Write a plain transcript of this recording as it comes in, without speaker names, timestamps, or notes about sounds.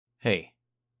Hey,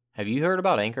 have you heard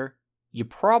about Anchor? You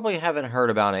probably haven't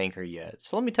heard about Anchor yet,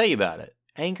 so let me tell you about it.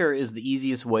 Anchor is the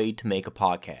easiest way to make a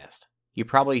podcast. You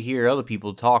probably hear other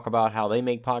people talk about how they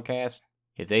make podcasts.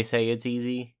 If they say it's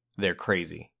easy, they're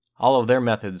crazy. All of their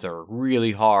methods are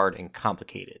really hard and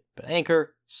complicated, but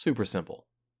Anchor, super simple.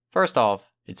 First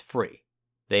off, it's free.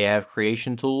 They have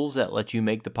creation tools that let you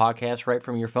make the podcast right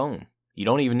from your phone. You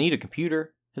don't even need a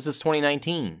computer. This is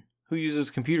 2019. Who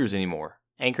uses computers anymore?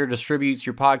 Anchor distributes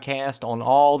your podcast on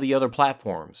all the other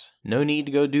platforms. No need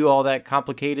to go do all that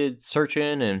complicated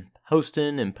searching and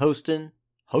hosting and posting.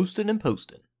 Hosting and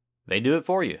posting. They do it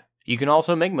for you. You can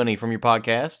also make money from your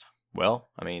podcast. Well,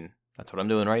 that's what I'm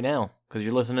doing right now, because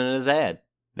you're listening to this ad.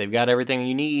 They've got everything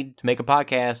you need to make a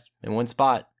podcast in one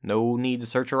spot. No need to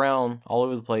search around all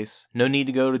over the place. No need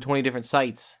to go to 20 different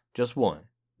sites. Just one.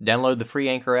 Download the free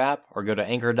Anchor app or go to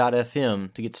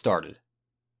anchor.fm to get started.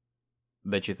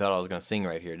 Bet you thought I was going to sing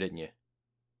right here, didn't you?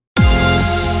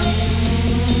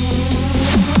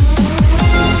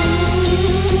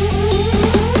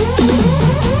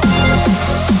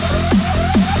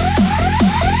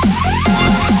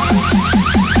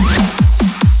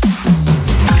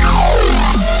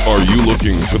 Are you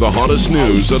looking for the hottest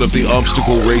news out of the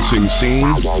obstacle racing scene?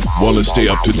 Want to stay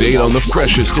up to date on the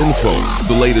freshest info,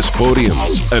 the latest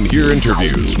podiums, and hear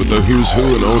interviews with the who's who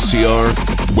in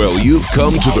OCR? Well, you've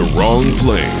come to the wrong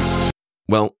place.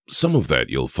 Well, some of that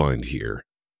you'll find here.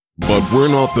 But we're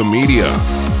not the media.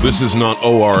 This is not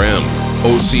ORM,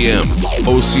 OCM,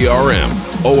 OCRM,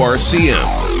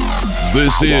 ORCM.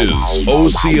 This is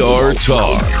OCR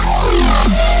Talk.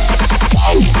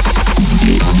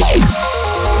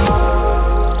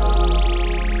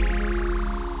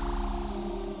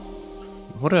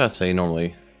 What did I say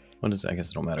normally? What is it? I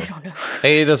guess it don't matter. I don't know.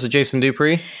 Hey, this is Jason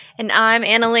Dupree. And I'm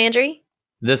Anna Landry.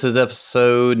 This is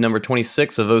episode number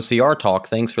 26 of OCR Talk.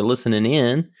 Thanks for listening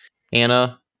in.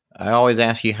 Anna, I always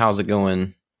ask you, how's it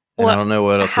going? And I don't know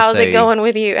what else to say. How's it going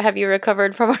with you? Have you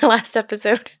recovered from our last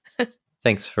episode?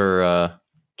 Thanks for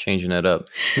changing it up.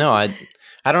 No, I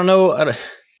don't know. I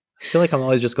feel like I'm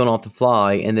always just going off the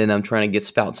fly, and then I'm trying to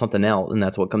spout something out, and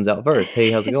that's what comes out first. Hey,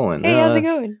 how's it going? Hey, how's it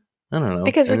going? I don't know.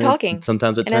 Because we're talking.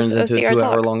 Sometimes it and turns into a OCR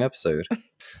 2-hour-long episode.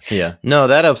 Yeah. No,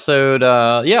 that episode,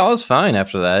 I was fine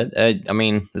after that.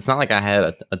 It's not like I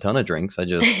had a ton of drinks. I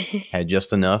just had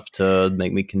just enough to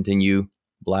make me continue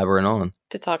blabbering on.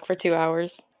 To talk for 2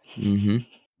 hours. Mm-hmm.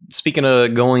 Speaking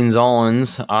of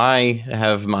goings-ons, I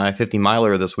have my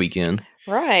 50-miler this weekend.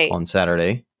 Right. On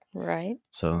Saturday. Right.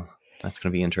 So that's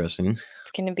going to be interesting.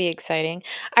 It's going to be exciting.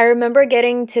 I remember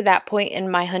getting to that point in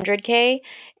my 100K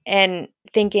and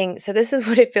thinking, so this is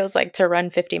what it feels like to run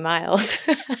 50 miles.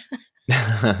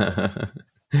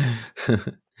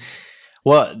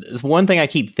 Well, one thing I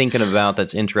keep thinking about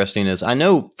that's interesting is I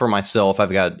know for myself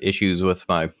I've got issues with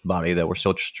my body that we're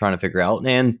still trying to figure out,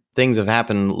 and things have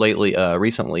happened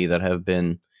recently that have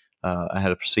been I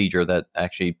had a procedure that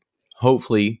actually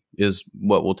hopefully is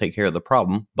what will take care of the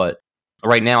problem, but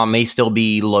right now I may still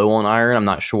be low on iron. I'm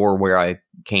not sure where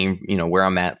where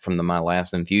I'm at from my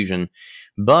last infusion,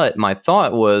 but my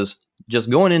thought was just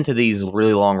going into these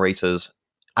really long races,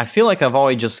 I feel like I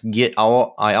always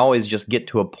just get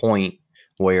to a point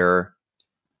where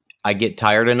I get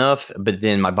tired enough, but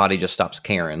then my body just stops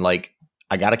caring. Like,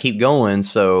 I got to keep going,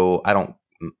 so I don't,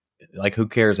 who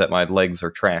cares that my legs are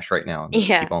trash right now? Just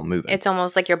keep on moving. It's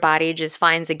almost like your body just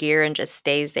finds a gear and just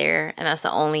stays there, and that's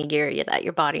the only gear that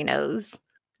your body knows.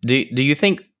 Do you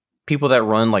think people that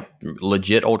run like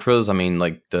legit ultras, the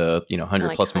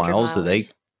 100 plus miles,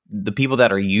 the people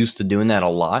that are used to doing that a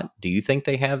lot, do you think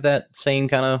they have that same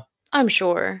kind of? I'm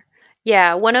sure.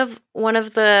 Yeah, one of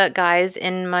the guys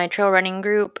in my trail running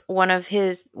group, one of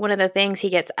the things he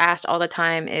gets asked all the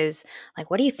time is like,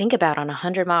 "What do you think about on a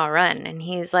 100-mile run?" And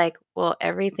he's like, "Well,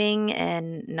 everything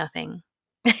and nothing."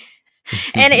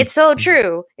 And it's so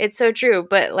true. It's so true.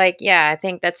 But I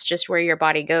think that's just where your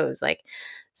body goes. Like,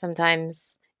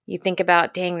 sometimes you think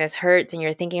about, dang, this hurts, and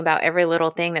you're thinking about every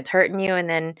little thing that's hurting you, and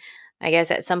then I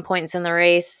guess at some points in the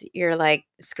race, you're like,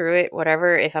 screw it,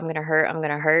 whatever. If I'm gonna hurt, I'm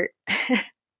gonna hurt.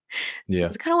 Yeah.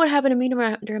 It's kind of what happened to me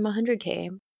during my 100K.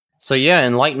 So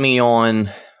enlighten me on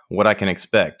what I can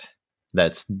expect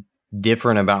that's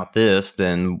different about this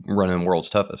than running World's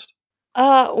Toughest.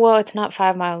 Well, it's not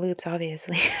 5-mile loops,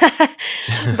 obviously.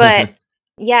 But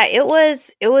yeah, it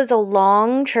was a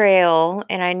long trail,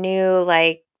 and I knew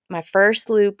my first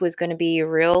loop was going to be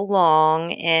real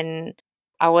long, and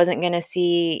I wasn't going to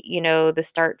see, the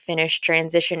start finish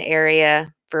transition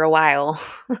area for a while.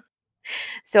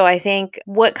 So I think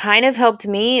what kind of helped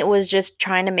me was just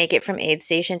trying to make it from aid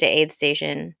station to aid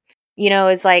station.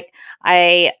 It's like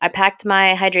I packed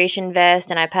my hydration vest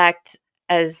and I packed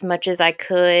as much as I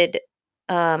could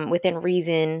within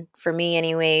reason for me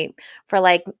anyway for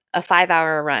like a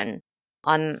 5-hour run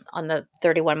on the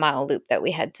 31-mile loop that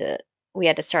we had to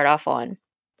start off on.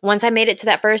 Once I made it to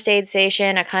that first aid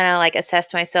station, I kind of like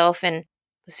assessed myself and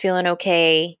was feeling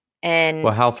okay. And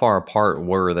Well, how far apart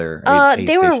were there aid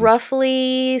they were stations?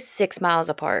 roughly 6 miles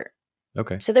apart.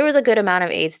 Okay. So there was a good amount of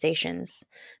aid stations.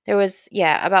 There was,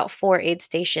 about 4 aid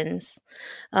stations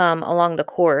along the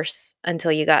course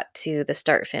until you got to the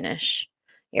start finish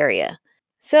area.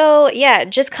 So yeah,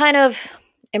 just kind of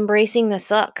embracing the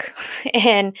suck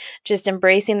and just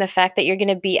embracing the fact that you're going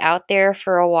to be out there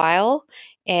for a while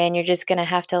and you're just going to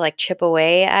have to like chip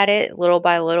away at it little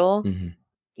by little. Mm-hmm.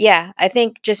 Yeah, I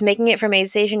think just making it from aid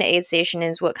station to aid station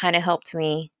is what kind of helped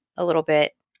me a little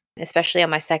bit, especially on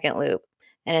my second loop.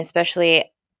 And especially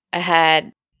I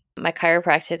had my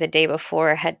chiropractor the day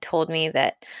before had told me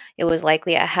that it was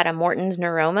likely I had a Morton's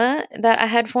neuroma that I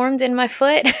had formed in my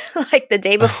foot like the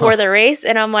day before the race.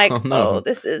 And I'm like, Oh, no.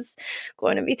 this is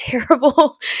going to be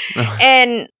terrible.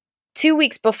 And 2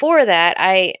 weeks before that,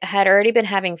 I had already been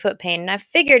having foot pain, and I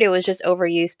figured it was just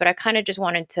overuse, but I kind of just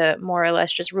wanted to more or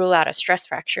less just rule out a stress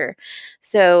fracture.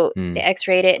 So they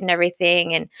x-rayed it and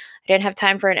everything, and I didn't have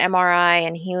time for an MRI,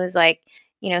 and he was like,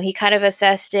 he kind of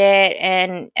assessed it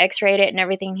and x-rayed it and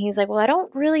everything. He's like, well, I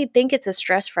don't really think it's a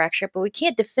stress fracture, but we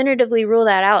can't definitively rule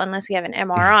that out unless we have an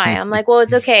MRI. I'm like, well,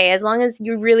 it's okay. As long as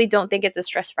you really don't think it's a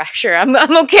stress fracture, I'm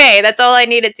okay. That's all I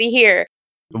needed to hear.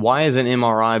 Why is an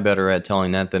MRI better at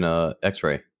telling that than a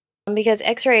X-ray? Because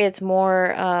X-ray is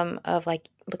more of like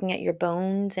looking at your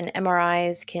bones, and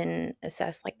MRIs can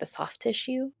assess like the soft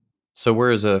tissue. So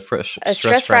where does a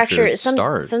stress fracture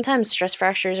start? Sometimes stress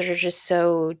fractures are just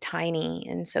so tiny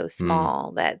and so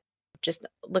small that just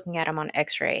looking at them on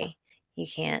X-ray, you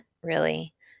can't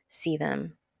really see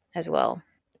them as well.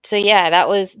 So yeah, that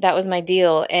was my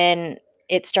deal, and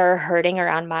it started hurting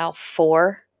around mile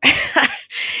 4.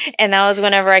 And that was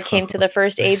whenever I came to the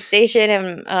first aid station,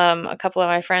 and a couple of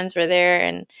my friends were there,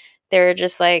 and they were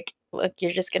just like, look,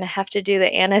 you're just going to have to do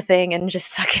the Anna thing and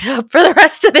just suck it up for the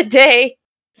rest of the day.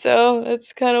 So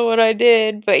that's kind of what I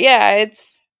did. But yeah,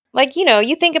 it's like,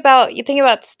 you think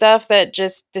about stuff that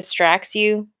just distracts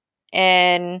you,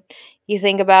 and you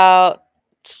think about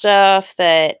stuff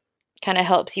that kind of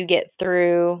helps you get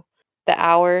through the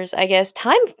hours, I guess.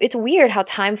 It's weird how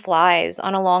time flies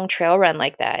on a long trail run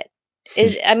like that.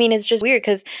 It's just weird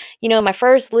because, my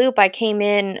first loop, I came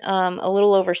in a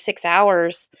little over 6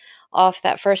 hours off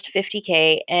that first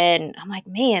 50K, and I'm like,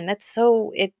 man, it's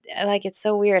so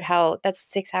weird how that's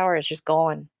 6 hours just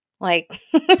gone. Like,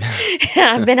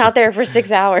 I've been out there for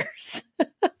 6 hours.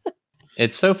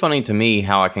 It's so funny to me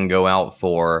how I can go out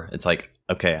it's like,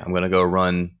 okay, I'm going to go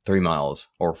run 3 miles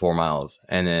or 4 miles.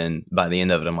 And then by the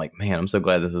end of it, I'm like, man, I'm so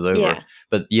glad this is over. Yeah.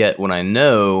 But yet when I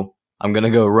know I'm going to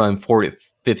go run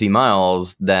 50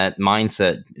 miles, that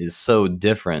mindset is so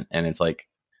different. And it's like,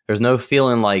 there's no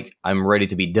feeling like I'm ready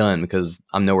to be done because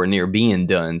I'm nowhere near being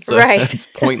done. So it's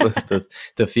pointless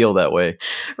to feel that way.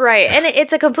 Right. And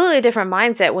it's a completely different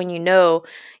mindset when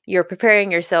you're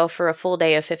preparing yourself for a full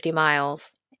day of 50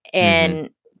 miles.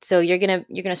 And so you're going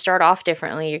to start off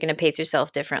differently. You're going to pace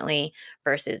yourself differently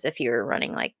versus if you're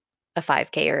running like a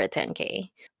 5K or a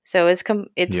 10K. So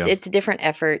it's different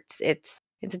efforts. It's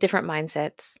different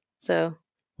mindsets. So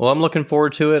well, I'm looking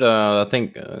forward to it. I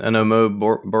think I know Mo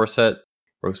Brosette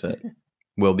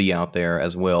will be out there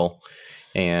as well.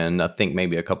 And I think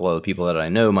maybe a couple other people that I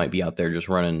know might be out there just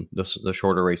running the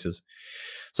shorter races.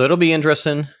 So it'll be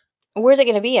interesting. Where's it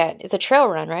going to be at? It's a trail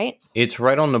run, right? It's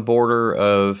right on the border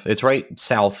it's right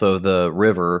south of the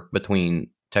river between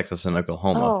Texas and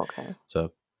Oklahoma. Oh, okay. It's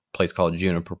a place called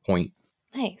Juniper Point.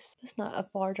 Nice. It's not a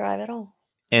far drive at all.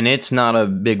 And it's not a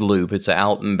big loop. It's an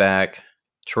out and back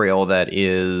trail that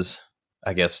is,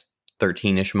 I guess,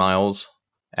 13-ish miles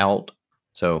out.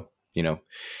 So,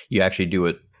 you actually do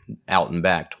it out and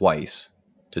back twice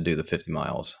to do the 50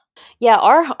 miles. Yeah,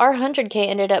 our 100K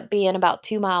ended up being about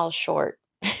 2 miles short.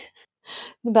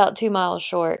 About 2 miles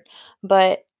short.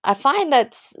 But I find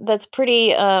that's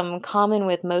pretty common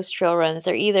with most trail runs.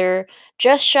 They're either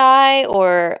just shy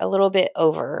or a little bit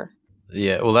over.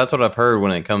 Yeah, well, that's what I've heard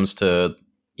when it comes to,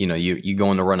 you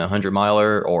going to run a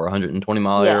 100-miler or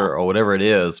 120-miler or whatever it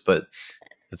is, but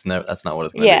that's not what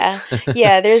it's going to be.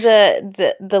 Yeah, there's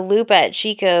the loop at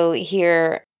Chico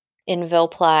here in Ville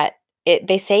Platte.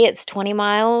 They say it's 20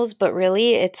 miles, but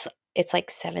really it's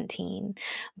like 17.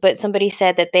 But somebody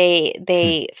said that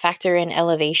they factor in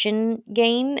elevation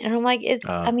gain, and I'm like, it's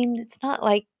not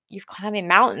like you're climbing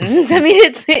mountains. I mean,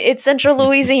 it's central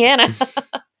Louisiana.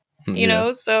 you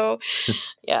know? So,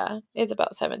 yeah, it's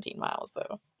about 17 miles,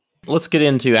 though. Let's get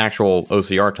into actual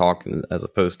OCR talk as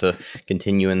opposed to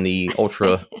continuing the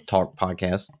Ultra Talk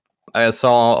podcast. I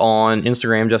saw on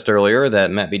Instagram just earlier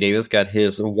that Matt B. Davis got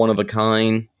his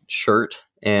one-of-a-kind shirt,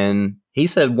 and he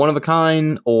said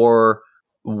one-of-a-kind or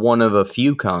one of a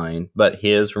few kind, but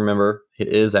his, remember, it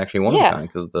is actually one-of-a-kind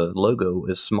because the logo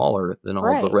is smaller than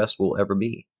all the rest will ever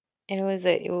be. And was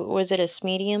it a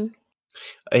medium?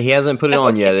 He hasn't put it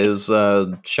on yet. It was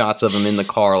shots of him in the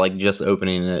car, like just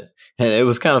opening it. And it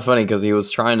was kind of funny because he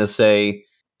was trying to say,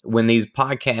 when these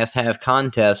podcasts have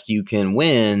contests, you can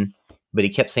win, but he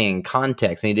kept saying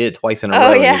context, and he did it twice in a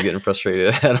row, and he was getting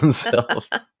frustrated at himself.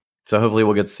 So hopefully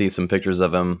we'll get to see some pictures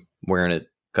of him wearing it,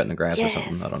 cutting the grass or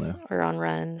something. I don't know. Or on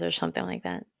runs or something like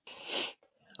that.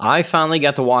 I finally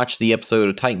got to watch the episode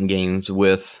of Titan Games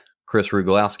with Chris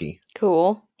Rugalowski.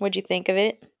 Cool. What'd you think of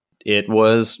it? It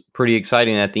was pretty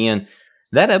exciting at the end.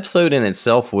 That episode in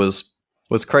itself was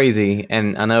crazy,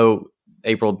 and I know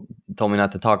April told me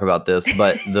not to talk about this,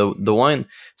 but the one,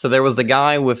 so there was the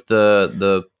guy with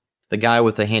the guy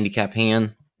with the handicap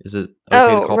hand. Is it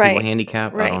okay to call people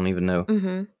handicap? I don't even know.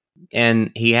 Mm-hmm.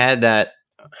 And he had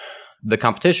the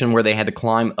competition where they had to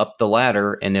climb up the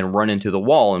ladder and then run into the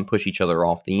wall and push each other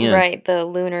off the end. Right, the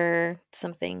lunar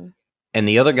something. And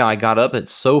the other guy got up it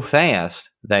so fast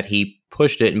that he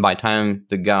pushed it, and by the time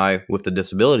the guy with the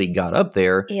disability got up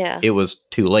there, it was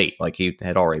too late. Like he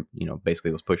had already,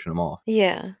 basically was pushing him off.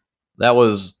 Yeah. That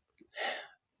was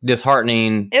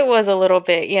disheartening. It was a little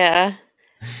bit, yeah.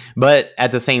 But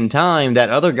at the same time, that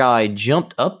other guy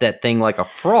jumped up that thing like a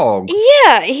frog.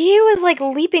 Yeah, he was like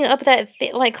leaping up that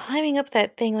like climbing up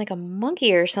that thing like a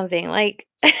monkey or something. Like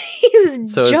he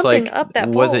was jumping up that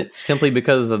pole. Was it simply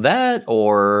because of that,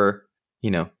 or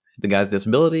the guy's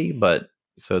disability? But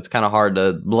so it's kind of hard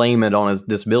to blame it on his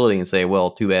disability and say,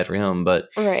 well, too bad for him. But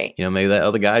maybe that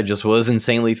other guy just was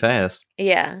insanely fast.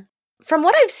 Yeah. From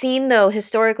what I've seen, though,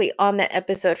 historically on the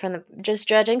episode, just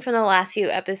judging from the last few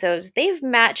episodes, they've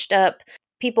matched up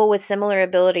people with similar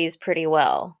abilities pretty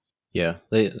well. Yeah,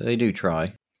 they do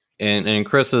try. And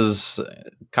Chris's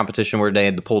competition where they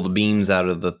had to pull the beams out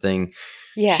of the thing,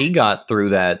 she got through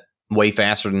that way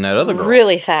faster than that other girl.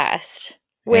 Really fast.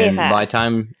 Way fast. By the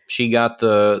time she got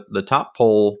the top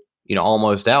pole,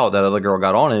 almost out, that other girl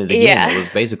got on it again. Yeah. It was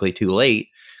basically too late,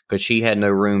 because she had no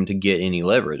room to get any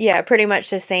leverage. Yeah, pretty much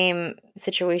the same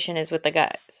situation as with the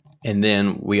guys. And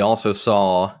then we also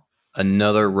saw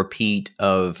another repeat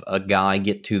of a guy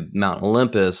get to Mount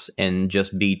Olympus and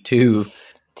just be too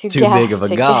big of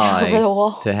a guy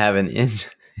to have an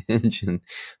engine.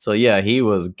 So yeah, he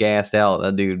was gassed out.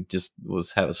 That dude just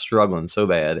was struggling so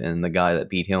bad, and the guy that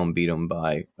beat him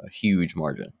by a huge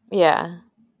margin. Yeah.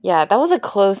 Yeah, that was a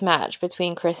close match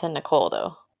between Chris and Nicole,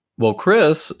 though. Well,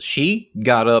 Chris, she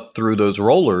got up through those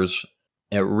rollers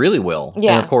really well.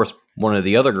 Yeah. And of course, one of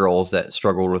the other girls that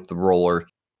struggled with the roller,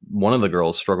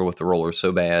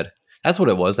 so bad. That's what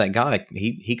it was. That guy,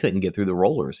 he couldn't get through the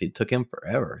rollers. It took him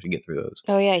forever to get through those.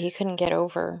 Oh yeah, he couldn't get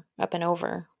up and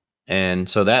over. And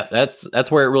so that's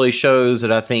where it really shows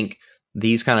that I think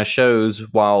these kind of shows,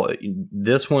 while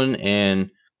this one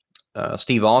and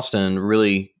Steve Austin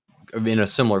really in a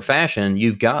similar fashion,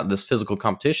 you've got this physical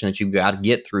competition that you've got to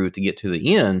get through to get to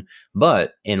the end.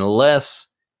 But unless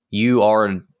you are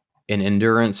an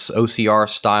endurance OCR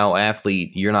style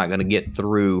athlete, you're not going to get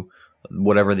through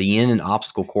whatever the end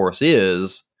obstacle course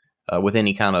is with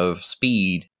any kind of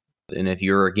speed. And if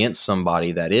you're against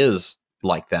somebody that is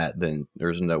like that, then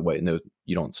there's no way,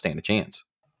 you don't stand a chance,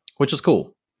 which is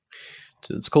cool.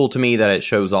 It's cool to me that it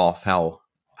shows off how,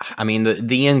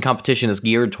 the end competition is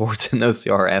geared towards an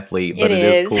OCR athlete, but it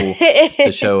is cool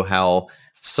to show how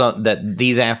that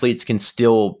these athletes can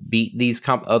still beat these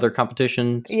other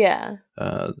competitions. Yeah.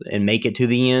 And make it to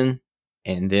the end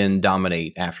and then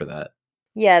dominate after that.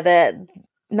 Yeah, the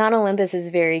Mount Olympus is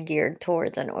very geared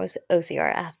towards an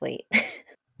OCR athlete.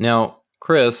 Now,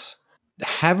 Chris,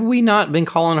 have we not been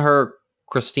calling her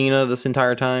Christina this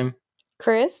entire time?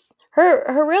 Chris?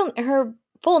 Her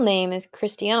full name is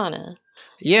Christiana.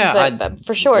 Yeah, but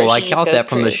for sure. Well, I caught that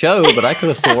from the show, but I could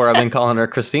have swore I've been calling her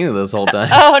Christina this whole time.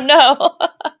 Oh no,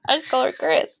 I just call her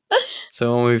Chris.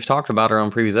 So when we've talked about her on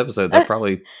previous episodes, I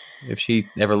probably, if she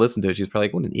ever listened to it, she's probably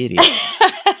like, "What an idiot."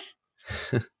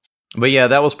 But yeah,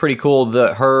 that was pretty cool.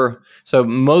 So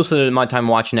most of my time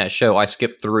watching that show, I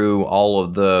skipped through all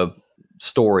of the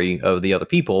story of the other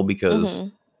people because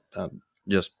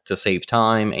just to save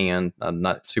time, and I'm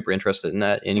not super interested in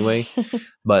that anyway.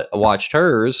 But I watched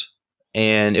hers.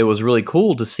 And it was really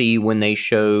cool to see when they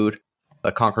showed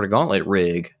a Conquer the Gauntlet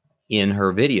rig in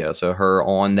her video. So her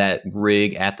on that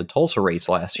rig at the Tulsa race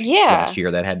last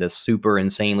year that had this super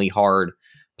insanely hard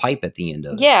pipe at the end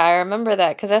of it. Yeah, I remember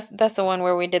that because that's the one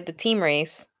where we did the team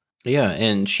race. Yeah,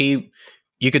 and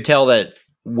you could tell that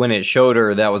when it showed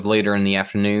her, that was later in the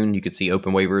afternoon. You could see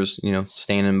open waivers,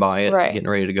 standing by it, Right. getting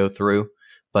ready to go through.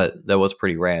 But that was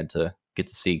pretty rad to get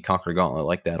to see Conquer Gauntlet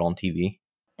like that on TV.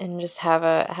 And just have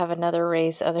another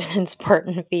race other than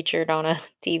Spartan featured on a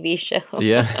TV show.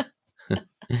 Yeah.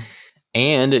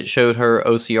 And it showed her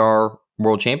OCR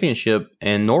World Championship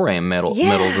and NORAM medals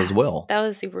as well. That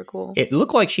was super cool. It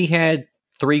looked like she had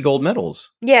 3 gold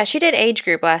medals. Yeah, she did age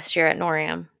group last year at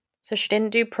NORAM. So she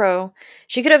didn't do pro.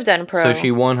 She could have done pro. So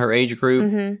she won her age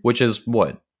group, which is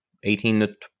what? 18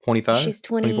 to 25? She's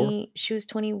 20. 24? She was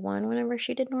 21 whenever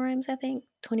she did NORAMs, I think.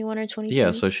 21 or 22.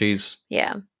 Yeah, so she's...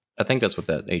 Yeah. I think that's what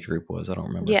that age group was. I don't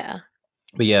remember. Yeah.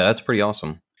 But yeah, that's pretty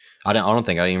awesome. I don't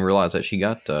think I even realized that she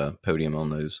got podium on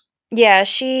those. Yeah,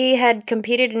 she had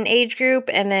competed in age group,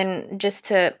 and then just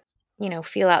to,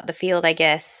 feel out the field, I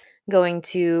guess, going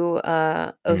to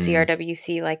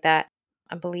OCRWC like that.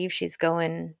 I believe she's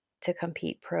going to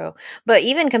compete pro. But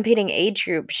even competing age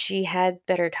group, she had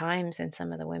better times than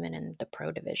some of the women in the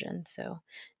pro division. So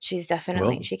she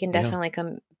can definitely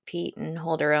compete and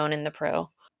hold her own in the pro.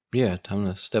 Yeah, time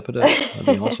to step it up. That'd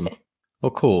be awesome.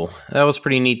 Well, cool. That was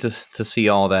pretty neat to see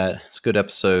all that. It's a good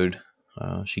episode.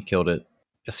 She killed it.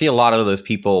 I see a lot of those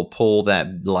people pull that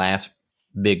last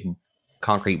big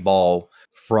concrete ball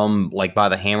from by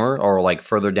the hammer or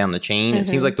further down the chain. It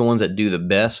seems like the ones that do the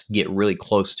best get really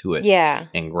close to it. Yeah.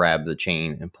 And grab the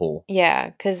chain and pull. Yeah,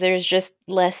 because there's just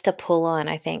less to pull on,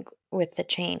 I think, with the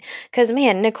chain. Because,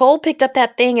 man, Nicole picked up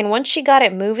that thing, and once she got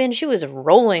it moving, she was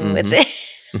rolling with it.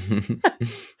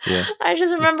 Yeah. I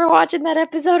just remember watching that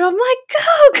episode. I'm like,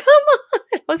 go, come on.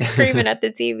 I was screaming at the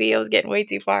TV. I was getting way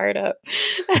too fired up.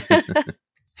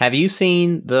 Have you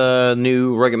seen the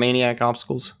new Rugged Maniac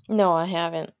obstacles? No, I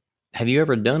haven't. Have you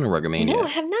ever done a Rugged Maniac? No, I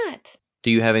have not.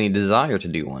 Do you have any desire to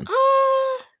do one?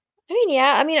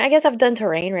 I guess I've done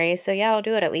terrain race, so yeah, I'll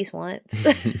do it at least once.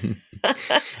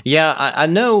 Yeah, I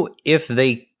know if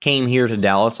they came here to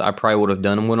Dallas, I probably would have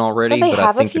done one already, but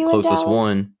I think the closest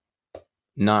one,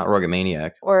 not Rugged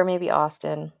Maniac. Or maybe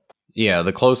Austin. Yeah,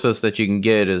 the closest that you can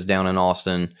get is down in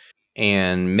Austin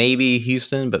and maybe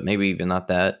Houston, but maybe even not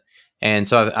that. And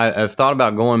so I've thought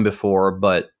about going before,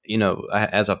 but,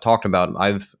 as I've talked about,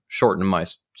 I've shortened my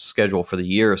schedule for the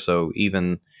year. So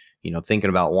even,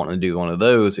 thinking about wanting to do one of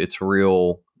those,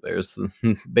 there's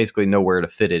basically nowhere to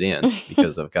fit it in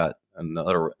because I've got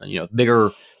another,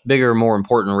 bigger, more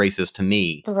important races to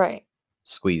me. Right.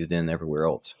 Squeezed in everywhere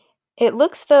else. It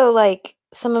looks though like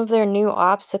some of their new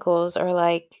obstacles are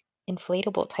like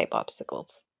inflatable type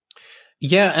obstacles.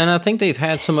 Yeah, and I think they've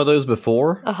had some of those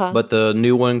before, Uh-huh. but the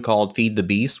new one called Feed the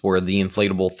Beast, where the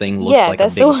inflatable thing looks like a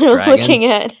that's big the one I'm dragon looking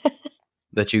at.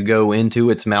 that you go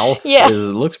into its mouth, Yeah. it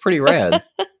looks pretty rad.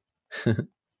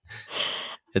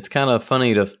 It's kind of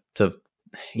funny to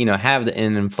have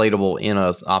an inflatable in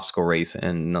a obstacle race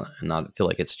and not feel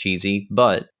like it's cheesy.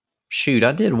 But shoot,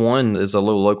 I did one as a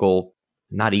little local,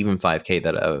 not even 5K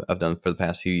that I've done for the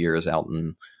past few years out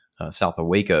in south of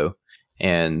Waco.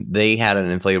 And they had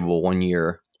an inflatable one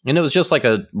year. And it was just like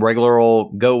a regular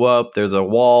old go up. There's a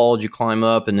wall, you climb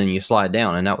up, and then you slide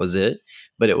down. And that was it.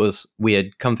 But we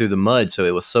had come through the mud. So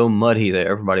it was so muddy that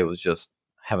everybody was just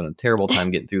having a terrible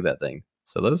time getting through that thing.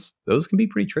 So those can be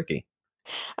pretty tricky.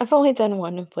 I've only done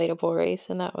one inflatable race,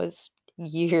 and that was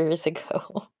years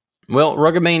ago. Well,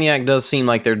 Rugged Maniac does seem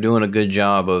like they're doing a good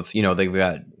job of, they've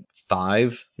got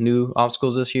 5 new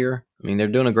obstacles this year. I mean, they're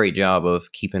doing a great job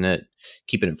of keeping it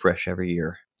fresh every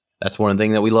year. That's one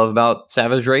thing that we love about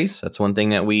Savage Race. That's one thing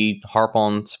that we harp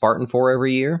on Spartan for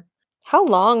every year. How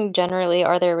long generally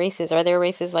are there races? Are there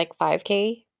races like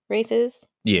 5K races?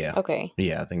 Yeah. Okay.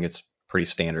 Yeah, I think it's pretty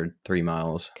standard, 3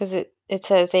 miles. Because it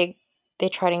says they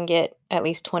try to get at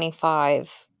least 25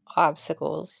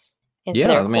 obstacles into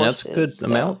their that's a good courses,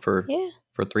 amount for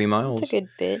 3 miles. It's a good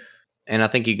bit. And I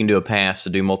think you can do a pass to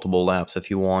do multiple laps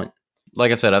if you want.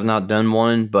 Like I said, I've not done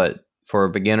one, but for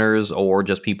beginners or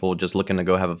just people just looking to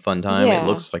go have a fun time, it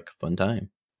looks like a fun time.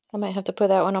 I might have to put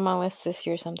that one on my list this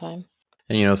year sometime.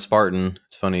 And Spartan,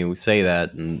 it's funny we say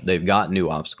that, and they've got new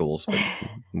obstacles, but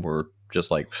we're just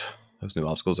like, those new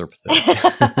obstacles are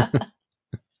pathetic.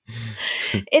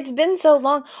 It's been so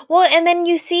long. Well, and then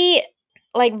you see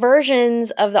like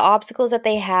versions of the obstacles that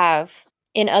they have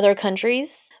in other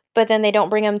countries, but then they don't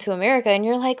bring them to America, and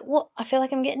you're like, well, I feel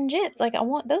like I'm getting gypped. Like, I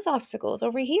want those obstacles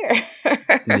over here.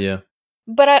 Yeah.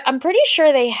 But I'm pretty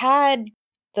sure they had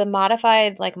the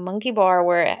modified like monkey bar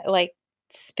where it like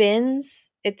spins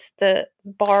It's the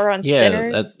bar on Yeah,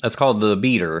 spinners. that's called the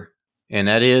beater, and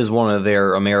that is one of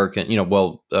their American,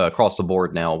 across the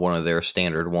board now, one of their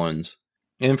standard ones.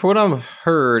 And from what I've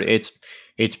heard, it's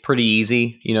pretty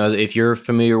easy. If you're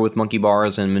familiar with monkey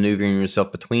bars and maneuvering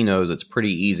yourself between those, it's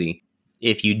pretty easy.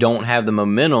 If you don't have the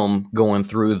momentum going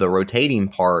through the rotating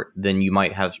part, then you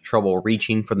might have trouble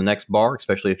reaching for the next bar,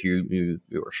 especially if you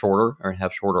are shorter or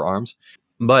have shorter arms.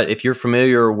 But if you're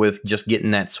familiar with just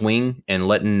getting that swing and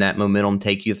letting that momentum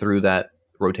take you through that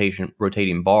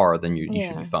rotating bar, then you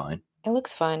should be Yeah. fine. It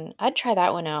looks fun. I'd try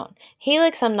that one out.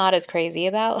 Helix, I'm not as crazy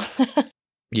about.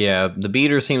 Yeah, the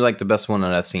beater seems like the best one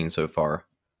that I've seen so far.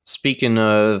 Speaking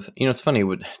of, it's funny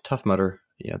with Tough Mudder,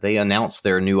 they announced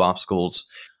their new obstacles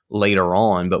later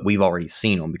on, but we've already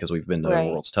seen them because we've been to Right.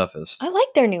 World's Toughest. I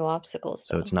like their new obstacles,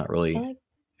 So though. it's not really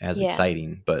as yeah.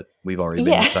 exciting, but we've already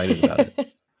been excited about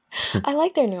it. I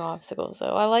like their new obstacles,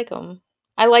 though. I like them.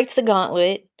 I liked the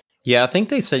gauntlet. Yeah, I think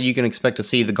they said you can expect to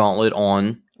see the gauntlet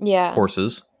on Yeah.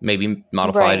 courses, maybe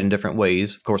modified Right. in different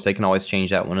ways. Of course, they can always change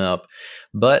that one up.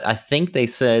 But I think they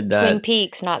said that Twin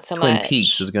Peaks, not so Twin much.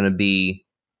 Peaks is going to be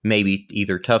maybe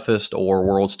either toughest or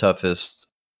World's Toughest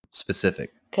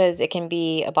specific. Because it can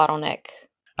be a bottleneck.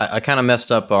 I kind of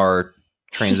messed up our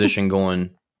transition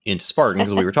going into Spartan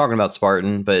because we were talking about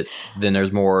Spartan, but then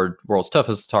there's more World's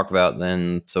Toughest to talk about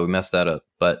then, so we messed that up.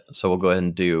 But so we'll go ahead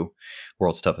and do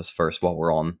World's Toughest first while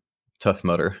we're on Tough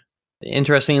Mudder.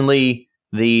 Interestingly,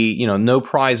 the no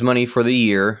prize money for the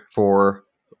year for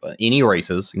any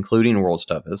races, including World's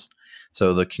Toughest.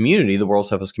 So the community, the World's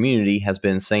Toughest community, has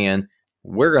been saying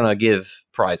we're gonna give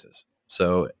prizes.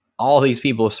 So all these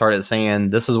people have started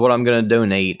saying this is what I'm going to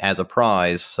donate as a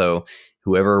prize. So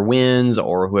whoever wins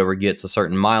or whoever gets a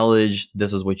certain mileage,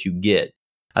 this is what you get.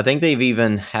 I think they've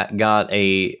even got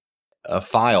a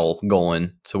file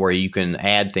going to where you can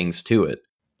add things to it.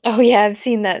 Oh yeah, I've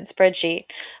seen that spreadsheet.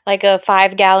 Like a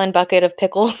 5-gallon bucket of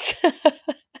pickles.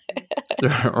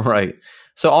 Right.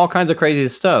 So all kinds of crazy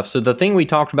stuff. So the thing we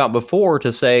talked about before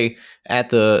to say at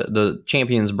the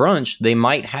Champions Brunch, they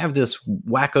might have this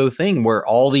wacko thing where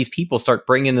all these people start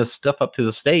bringing this stuff up to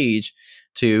the stage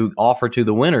to offer to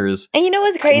the winners. And you know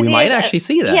what's crazy? We might actually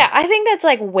see that. Yeah, I think that's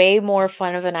like way more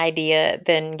fun of an idea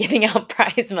than giving out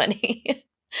prize money.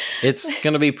 It's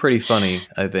going to be pretty funny,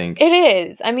 I think. It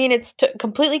is. I mean, it's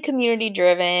completely community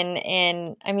driven.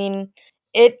 And I mean,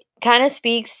 it kind of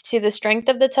speaks to the strength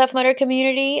of the Tough Mudder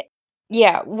community.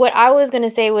 Yeah, what I was going to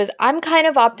say was I'm kind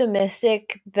of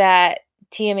optimistic that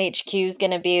TMHQ is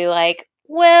going to be like,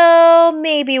 well,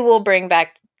 maybe we'll bring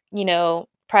back,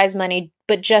 prize money,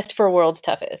 but just for World's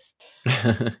Toughest.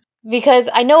 Because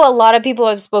I know a lot of people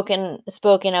have spoken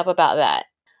up about that.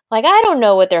 Like, I don't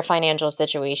know what their financial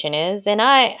situation is, and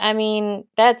I mean,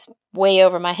 that's way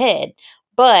over my head.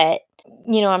 But,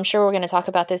 I'm sure we're going to talk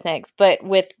about this next, but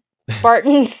with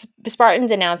Spartan's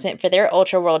announcement for their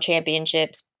Ultra World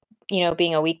Championships,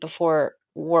 being a week before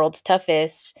World's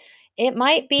Toughest, it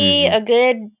might be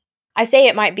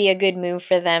it might be a good move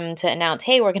for them to announce,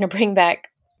 hey, we're going to bring back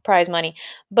prize money.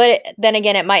 But then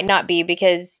again, it might not be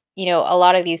because, a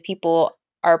lot of these people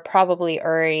are probably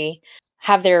already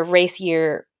have their race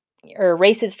year or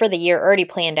races for the year already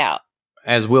planned out.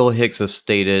 As Will Hicks has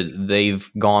stated, they've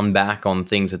gone back on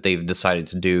things that they've decided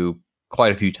to do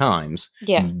quite a few times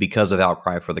because of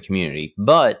outcry for the community.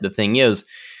 But the thing is,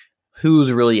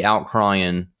 who's really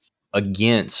outcrying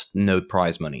against no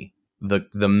prize money?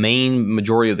 The main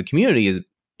majority of the community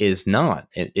is not.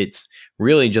 It's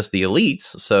really just the elites.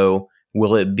 So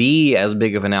will it be as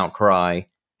big of an outcry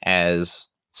as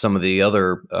some of the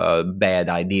other bad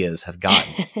ideas have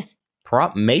gotten?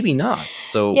 Maybe not.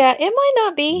 So yeah, it might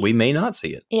not be. We may not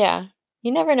see it. Yeah,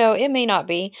 you never know. It may not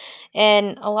be.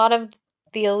 And a lot of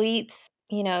the elites,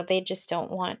 they just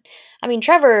don't want. I mean,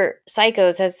 Trevor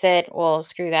Psychos has said, well,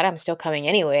 screw that. I'm still coming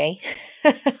anyway.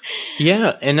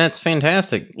 Yeah, and that's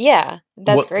fantastic. Yeah,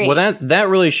 that's great. Well, that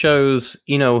really shows,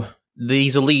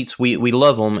 these elites, we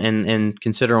love them and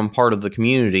consider them part of the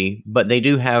community, but they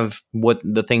do have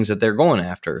the things that they're going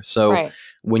after. So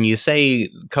when you say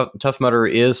Tough Mudder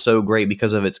is so great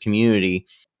because of its community,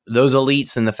 those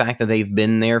elites and the fact that they've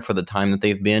been there for the time that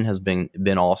they've been has been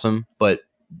awesome. But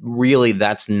really,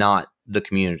 that's not the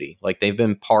community. Like, they've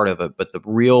been part of it, but the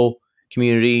real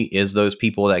community is those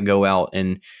people that go out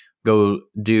and go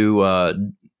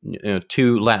do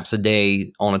 2 laps a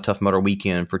day on a Tough Mudder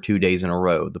weekend for 2 days in a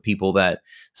row. The people that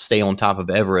stay on top of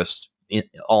Everest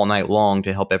all night long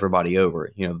to help everybody over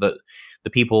it. The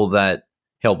people that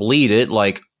help lead it,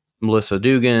 like Melissa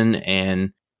Dugan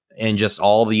and just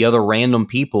all the other random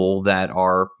people that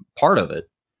are part of it,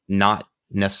 not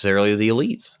necessarily the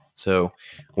elites. So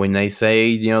when they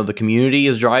say, the community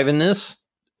is driving this,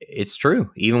 It's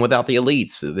true. Even without the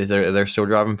elites, they're still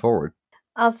driving forward.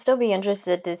 I'll still be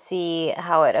interested to see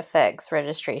how it affects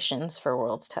registrations for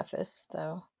World's Toughest,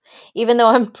 though. Even though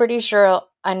I'm pretty sure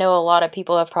I know a lot of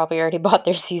people have probably already bought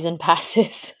their season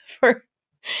passes for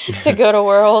to go to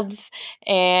Worlds,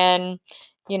 and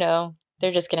you know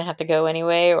they're just gonna have to go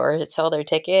anyway, or sell their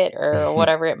ticket, or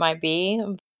whatever it might be.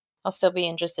 I'll still be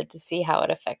interested to see how it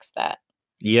affects that.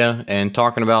 Yeah, and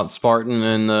talking about Spartan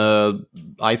and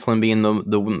Iceland being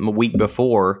the week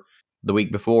before,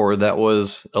 that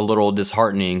was a little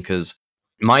disheartening because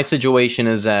my situation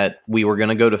is that we were going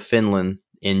to go to Finland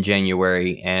in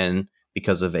January, and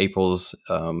because of April's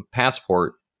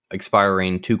passport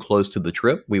expiring too close to the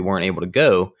trip, we weren't able to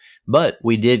go. But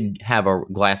we did have a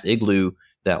glass igloo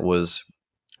that was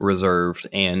reserved,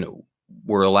 and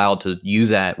we're allowed to use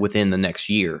that within the next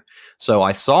year. So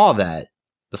I saw that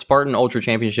the Spartan Ultra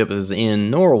Championship is in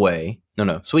Norway.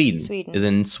 No, Sweden. Is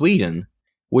in Sweden,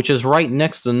 which is right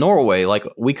next to Norway. Like,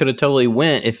 we could have totally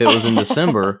went if it was in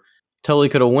December. Totally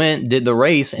could have went, did the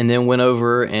race, and then went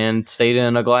over and stayed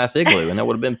in a glass igloo, and that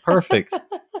would have been perfect.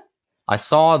 I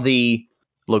saw the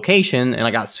location, and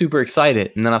I got super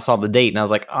excited, and then I saw the date, and I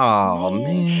was like, oh,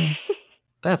 man,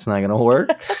 that's not going to work.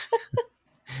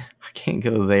 I can't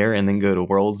go there and then go to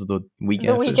Worlds the week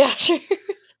after.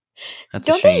 That's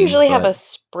Don't a shame, they usually have a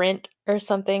sprint or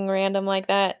something random like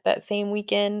that same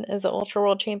weekend as the Ultra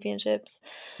World Championships?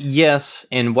 Yes,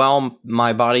 and while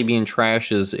my body being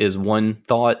trash is one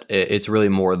thought, it's really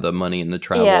more the money and the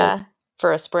travel. Yeah,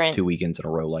 for a sprint. 2 weekends in a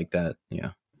row like that.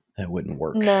 Yeah, that wouldn't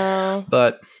work. No.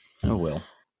 But, oh well.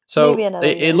 So,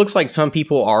 it looks like some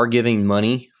people are giving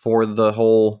money for the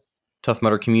whole Tough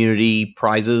Mudder community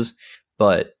prizes,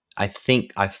 but I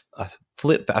think I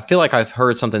feel like I've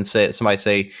heard somebody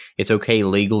say it's okay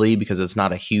legally because it's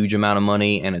not a huge amount of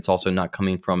money, and it's also not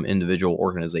coming from individual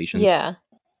organizations. Yeah,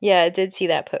 I did see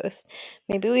that post.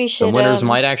 Maybe we should. Some winners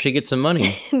might actually get some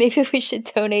money. Maybe we should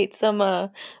donate some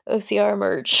OCR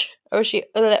merch,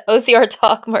 OCR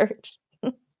Talk merch.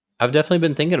 I've definitely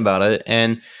been thinking about it,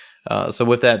 and so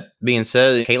with that being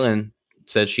said, Caitlin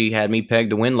said she had me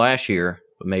pegged to win last year,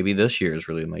 but maybe this year is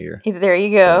really my year. There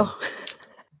you go.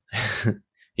 So,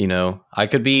 you know, I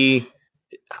could be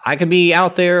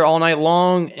out there all night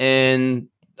long, and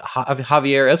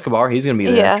Javier Escobar, he's going to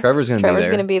be there. Yeah, Trevor's going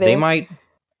to be there.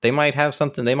 They might have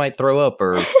something. They might throw up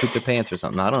or poop their pants or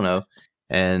something. I don't know.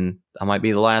 And I might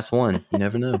be the last one. You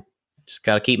never know. Just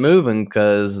got to keep moving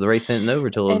because the race isn't over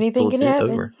till it's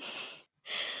over.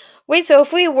 Wait, so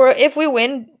if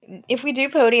we do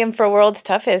podium for World's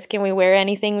Toughest, can we wear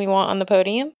anything we want on the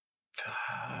podium?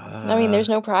 I mean, there's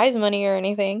no prize money or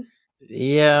anything.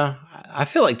 Yeah, I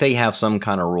feel like they have some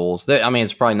kind of rules.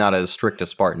 It's probably not as strict as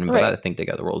Spartan, but I think they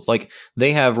got the rules. Like,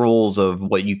 they have rules of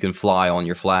what you can fly on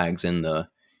your flags in the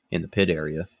pit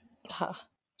area.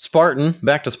 Spartan,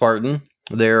 back to Spartan.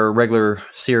 Their regular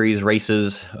series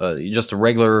races, just the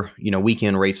regular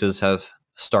weekend races have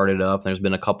started up. There's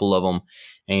been a couple of them,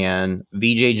 and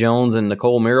VJ Jones and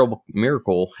Nicole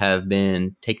Miracle have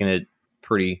been taking it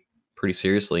pretty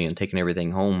seriously and taking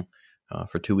everything home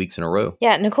for 2 weeks in a row.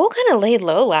 Yeah, Nicole kind of laid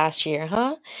low last year,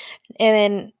 huh? And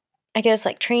then I guess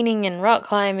like training and rock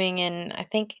climbing, and I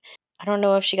don't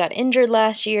know if she got injured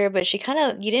last year, but you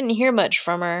didn't hear much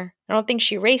from her. I don't think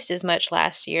she raced as much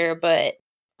last year, but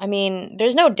I mean,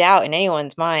 there's no doubt in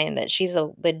anyone's mind that she's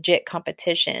a legit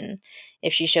competition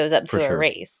if she shows up to a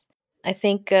race. I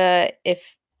think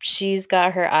if she's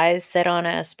got her eyes set on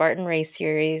a Spartan race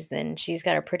series, then she's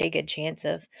got a pretty good chance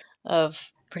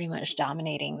of pretty much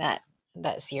dominating that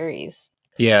series.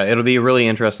 Yeah, it'll be really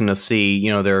interesting to see.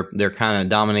 They're kind of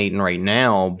dominating right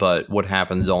now, but what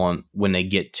happens when they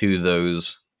get to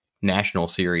those national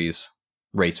series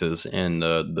races and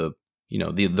the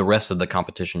rest of the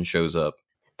competition shows up.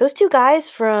 Those two guys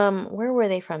from, where were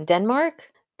they from?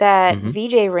 Denmark? That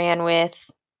VJ ran with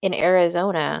in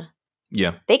Arizona.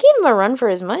 Yeah. They gave him a run for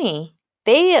his money.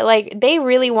 They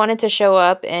really wanted to show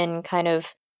up and kind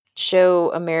of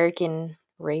show American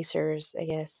racers, I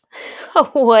guess,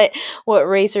 what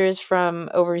racers from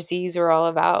overseas were all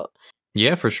about.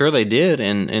 Yeah, for sure they did.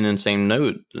 And in the same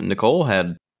note, Nicole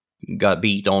got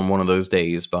beat on one of those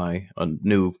days by a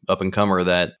new up-and-comer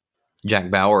that Jack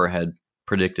Bauer had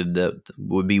predicted that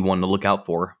would be one to look out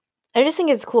for. I just think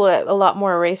it's cool that a lot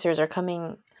more racers are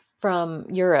coming from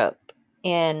Europe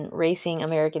and racing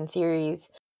American series.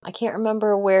 I can't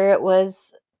remember where it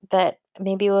was, that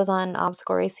maybe it was on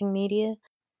Obstacle Racing Media.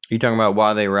 You talking about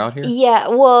why they were out here? Yeah,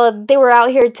 well, they were out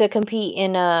here to compete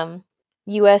in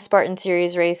U.S. Spartan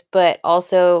Series race, but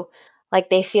also like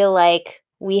they feel like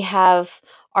we have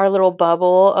our little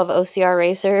bubble of OCR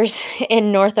racers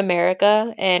in North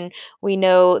America, and we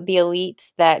know the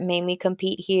elites that mainly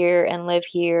compete here and live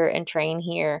here and train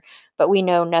here, but we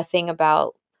know nothing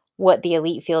about what the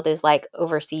elite field is like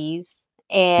overseas.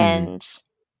 And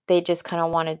they just kind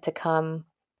of wanted to come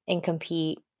and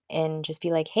compete and just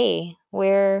be like, hey,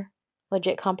 we're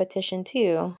legit competition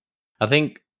too. I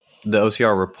think the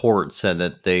OCR report said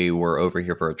that they were over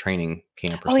here for a training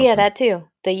camp or Oh something. yeah, that too.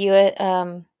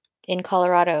 The in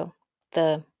Colorado,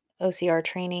 the OCR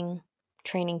training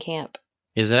camp.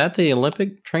 Is it at the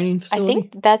Olympic training I facility?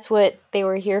 think that's what they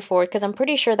were here for, because I'm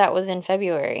pretty sure that was in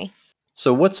February.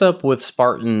 So what's up with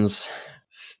Spartan's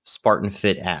Spartan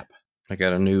Fit app? I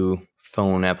got a new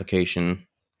phone application.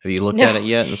 Have you looked at it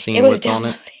yet and seen what's on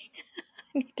it?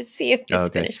 I need to see if it's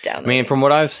finished downloading. I mean, from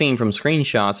what I've seen from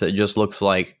screenshots, it just looks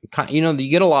like, you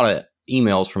get a lot of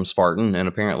emails from Spartan, and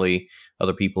apparently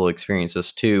other people experience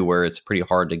this too, where it's pretty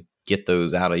hard to get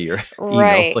those out of your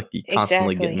emails. Like you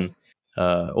constantly getting,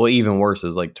 even worse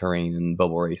is like terrain and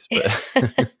bubble race.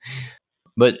 But,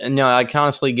 but no, I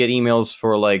constantly get emails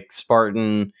for like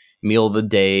Spartan meal of the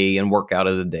day and workout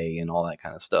of the day and all that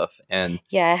kind of stuff. And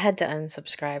yeah, I had to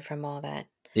unsubscribe from all that.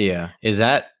 Yeah. Is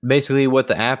that basically what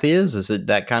the app is? Is it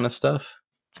that kind of stuff?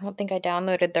 I don't think I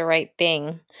downloaded the right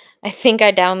thing. I think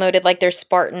I downloaded like their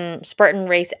Spartan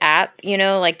race app,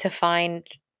 like to find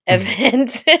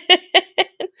events.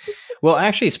 Well,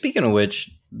 actually, speaking of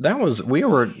which, we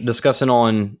were discussing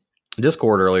on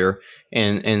Discord earlier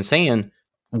and saying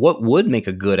what would make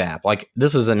a good app. Like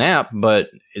this is an app, but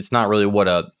it's not really what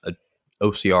a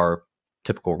OCR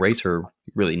typical racer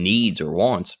really needs or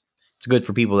wants. It's good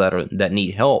for people that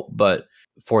need help, but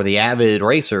for the avid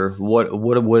racer, what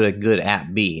would a good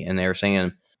app be? And they're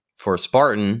saying for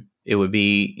Spartan, it would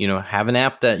be, have an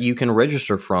app that you can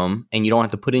register from, and you don't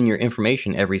have to put in your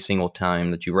information every single time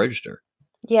that you register.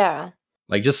 Yeah.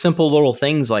 Like just simple little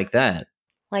things like that.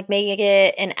 Like making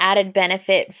it an added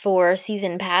benefit for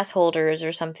season pass holders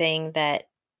or something, that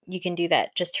you can do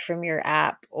that just from your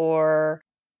app, or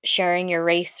sharing your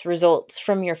race results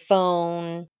from your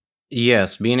phone.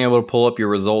 Yes, being able to pull up your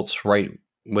results right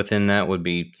within that would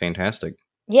be fantastic.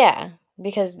 Yeah,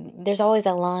 because there's always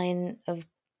a line of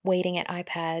waiting at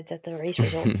iPads at the race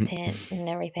results tent and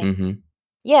everything. Mm-hmm.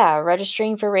 Yeah,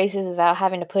 registering for races without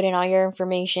having to put in all your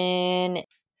information,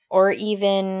 or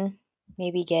even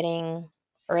maybe getting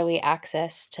early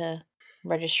access to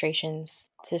registrations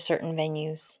to certain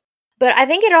venues. But I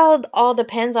think it all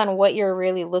depends on what you're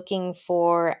really looking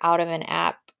for out of an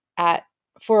app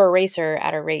for a racer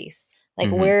at a race.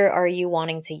 Like, where are you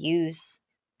wanting to use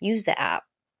the app?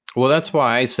 Well, that's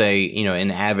why I say,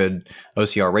 an avid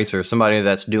OCR racer, somebody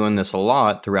that's doing this a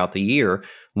lot throughout the year,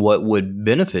 what would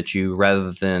benefit you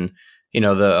rather than,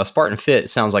 a Spartan Fit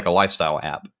sounds like a lifestyle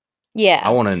app. Yeah. I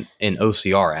want an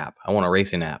OCR app. I want a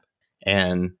racing app.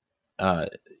 And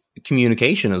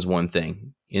communication is one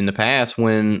thing. In the past,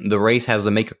 when the race has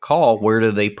to make a call, where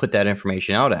do they put that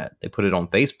information out at? They put it on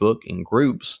Facebook in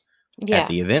groups at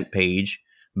the event page.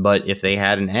 But if they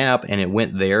had an app and it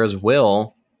went there as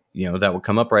well, that would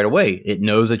come up right away. It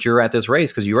knows that you're at this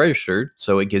race because you registered,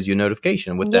 so it gives you a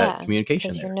notification with that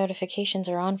communication there. Your notifications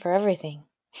are on for everything.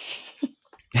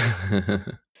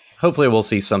 Hopefully we'll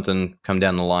see something come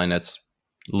down the line that's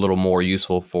a little more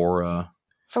useful for...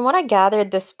 From what I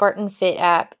gathered, the Spartan Fit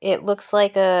app, it looks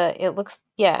like a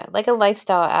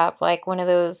lifestyle app, like one of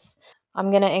those,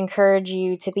 I'm going to encourage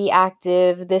you to be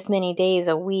active this many days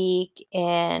a week.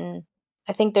 And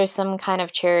I think there's some kind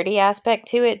of charity aspect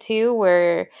to it too,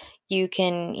 where you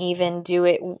can even do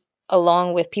it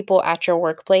along with people at your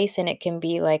workplace, and it can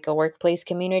be like a workplace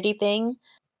community thing,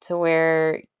 to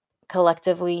where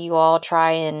collectively you all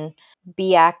try and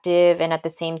be active and at the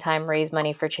same time raise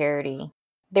money for charity.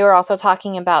 They were also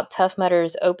talking about Tough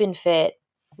Mudder's OpenFit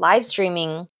live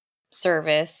streaming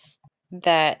service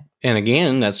that... And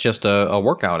again, that's just a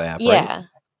workout app, right?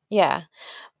 Yeah.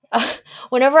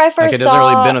 Whenever I first it doesn't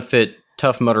really benefit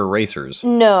Tough Mudder racers.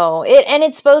 No.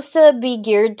 It's supposed to be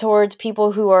geared towards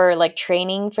people who are like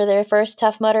training for their first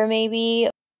Tough Mudder maybe.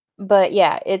 But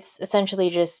yeah, it's essentially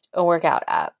just a workout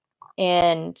app.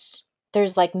 And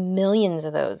there's like millions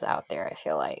of those out there, I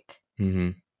feel like.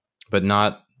 Mm-hmm. But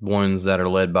not ones that are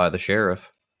led by the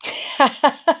sheriff.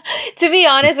 To be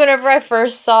honest, whenever I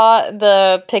first saw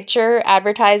the picture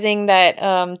advertising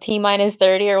that T-minus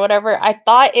 30 or whatever, I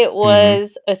thought it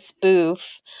was a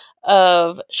spoof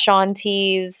of Shaun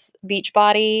T's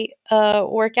Beachbody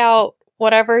workout,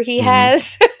 whatever he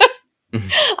has.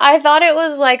 I thought it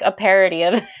was like a parody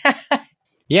of that.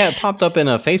 Yeah, it popped up in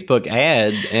a Facebook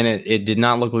ad, and it did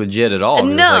not look legit at all. It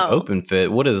was like OpenFit.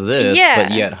 What is this? Yeah.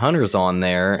 But yet Hunter's on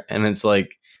there, and it's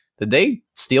like, Did they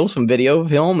steal some video of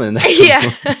him and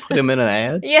Yeah. put him in an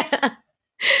ad? Yeah.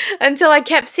 Until I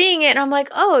kept seeing it and I'm like,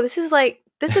 oh, this is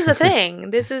a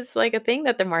thing. This is like a thing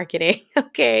that they're marketing.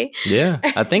 Okay. Yeah,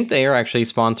 I think they are actually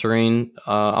sponsoring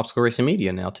Obstacle Racing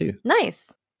Media now too. Nice.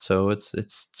 So it's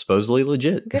supposedly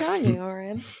legit. Good on you,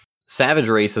 Oren. Savage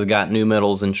Race has got new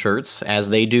medals and shirts, as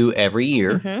they do every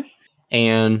year. Mhm.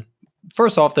 And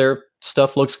first off, their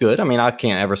stuff looks good. I mean, I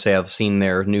can't ever say I've seen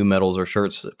their new medals or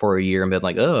shirts for a year and been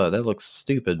like, oh, that looks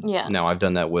stupid. Yeah. Now, I've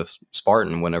done that with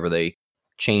Spartan whenever they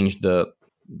changed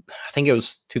I think it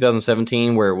was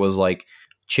 2017, where it was like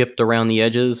chipped around the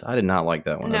edges. I did not like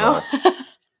that one at all. No.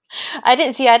 I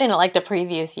didn't like the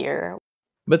previous year.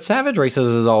 But Savage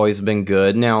Races has always been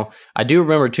good. Now, I do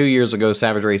remember 2 years ago,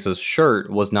 Savage Races shirt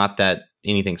was not that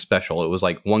anything special. It was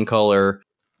like one color.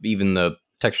 Even the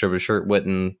texture of the shirt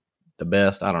wasn't the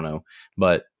best. I don't know.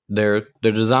 But their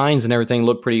designs and everything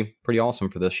look pretty awesome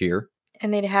for this year.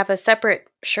 And they'd have a separate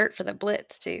shirt for the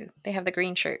Blitz too. They have the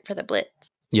green shirt for the Blitz.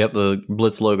 Yep, the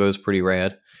Blitz logo is pretty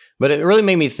rad. But it really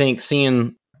made me think,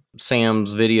 seeing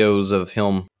Sam's videos of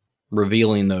him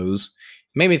revealing those,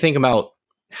 made me think about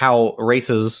how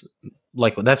races,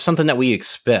 like, that's something that we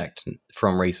expect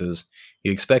from races.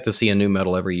 You expect to see a new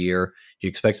medal every year. You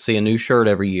expect to see a new shirt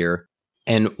every year.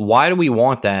 And why do we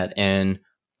want that? And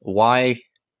how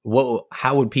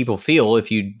would people feel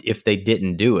if they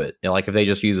didn't do it? Like, if they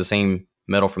just use the same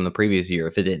medal from the previous year,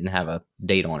 if it didn't have a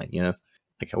date on it,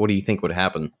 Like, what do you think would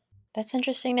happen? That's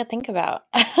interesting to think about.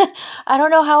 I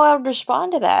don't know how I would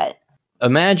respond to that.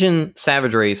 Imagine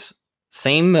Savage Race,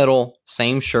 same medal,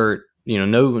 same shirt,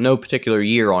 no particular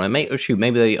year on it. Maybe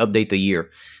they update the year,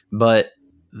 but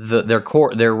their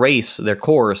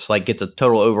course like gets a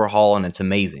total overhaul and it's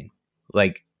amazing.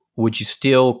 Like, would you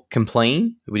still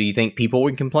complain? Do you think people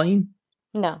would complain?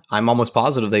 No. I'm almost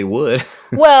positive they would.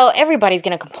 Well, everybody's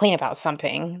going to complain about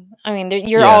something. I mean,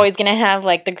 you're always going to have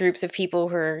like the groups of people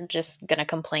who are just going to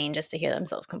complain just to hear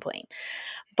themselves complain.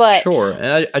 But sure.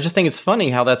 And I just think it's funny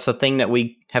how that's a thing that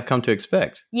we have come to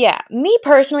expect. Yeah. Me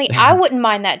personally, I wouldn't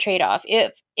mind that trade-off.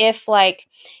 If like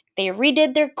they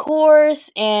redid their course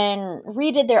and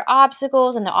redid their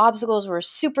obstacles and the obstacles were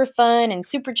super fun and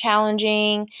super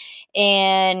challenging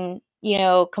and,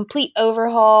 complete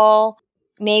overhaul.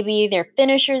 Maybe their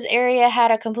finishers area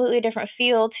had a completely different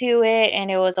feel to it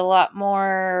and it was a lot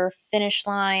more finish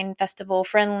line festival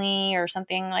friendly or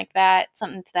something like that,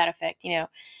 something to that effect,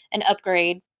 an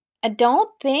upgrade. I don't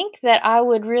think that I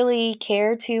would really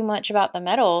care too much about the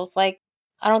medals. Like,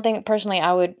 I don't think personally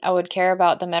I would care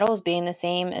about the medals being the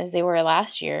same as they were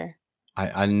last year.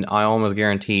 I almost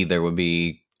guarantee there'd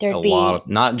be lot of,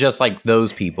 not just like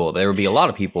those people, there would be a lot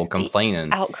of people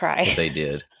complaining outcry if they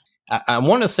did. I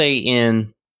want to say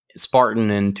in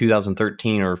Spartan in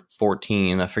 2013 or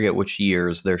 14, I forget which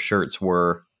years, their shirts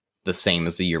were the same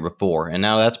as the year before. And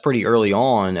now that's pretty early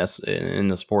on in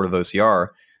the sport of OCR.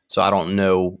 So I don't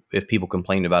know if people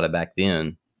complained about it back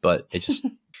then, but it's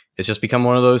just become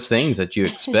one of those things that you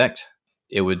expect.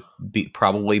 It would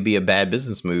probably be a bad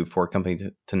business move for a company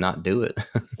to not do it.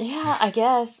 Yeah, I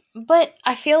guess. But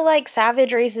I feel like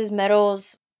Savage Race's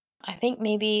medals, I think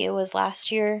maybe it was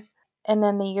last year and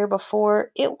then the year before,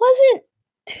 it wasn't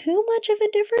too much of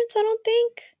a difference, I don't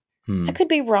think. I could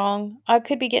be wrong. I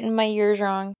could be getting my years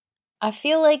wrong. I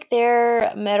feel like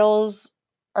their medals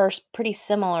are pretty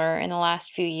similar in the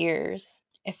last few years,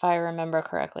 if I remember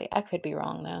correctly. I could be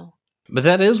wrong, though. But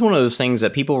that is one of those things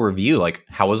that people review, like,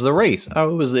 how was the race? Oh,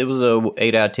 it was a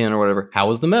 8 out of 10 or whatever. How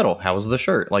was the medal? How was the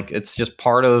shirt? Like, it's just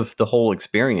part of the whole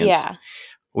experience. Yeah.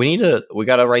 We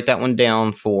got to write that one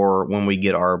down for when we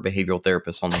get our behavioral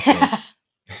therapist on the show.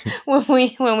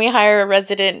 when we hire a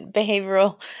resident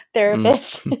behavioral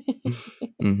therapist.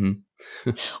 Mm-hmm.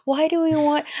 Why do we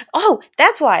want... Oh,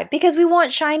 that's why. Because we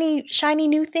want shiny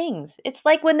new things. It's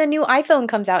like when the new iPhone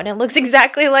comes out and it looks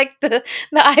exactly like the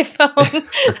iPhone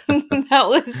that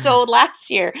was sold last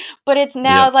year. But it's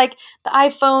now like the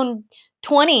iPhone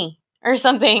 20 or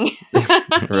something.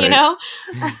 Right.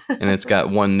 And it's got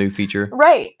one new feature.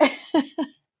 Right.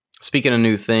 Speaking of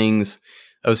new things,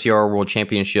 OCR World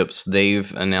Championships,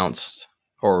 they've announced,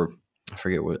 or I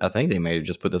forget what, I think they may have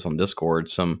just put this on Discord,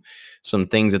 some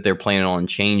things that they're planning on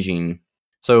changing.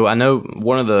 So I know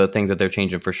one of the things that they're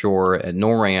changing for sure at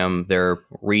NORAM, they're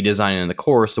redesigning the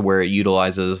course to where it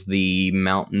utilizes the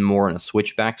mountain more in a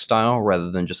switchback style rather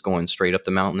than just going straight up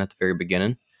the mountain at the very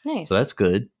beginning. Nice. So that's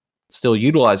good. Still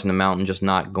utilizing the mountain, just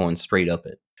not going straight up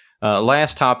it.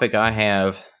 Last topic I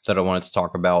have that I wanted to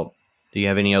talk about. Do you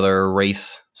have any other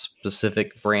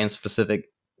race-specific, brand-specific?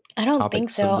 I don't think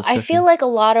so. I feel like a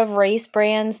lot of race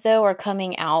brands, though, are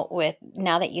coming out with,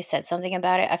 now that you said something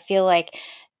about it, I feel like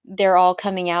they're all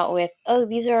coming out with, oh,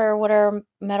 these are what our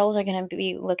medals are going to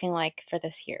be looking like for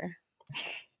this year.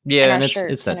 Yeah, And and our it's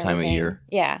shirts that and time of everything. year.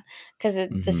 Yeah, because the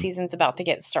Mhm. season's about to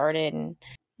get started, and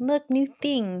look, new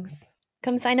things.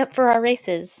 Come sign up for our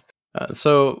races.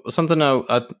 So something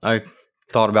I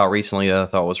thought about recently that I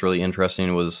thought was really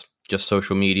interesting was just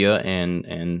social media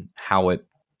and how it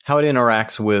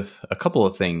interacts with a couple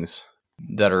of things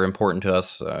that are important to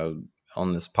us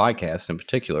on this podcast in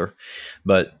particular.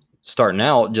 But starting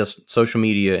out, just social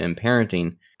media and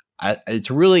parenting,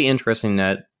 it's really interesting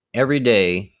that every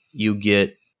day you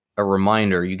get a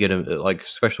reminder. You get like,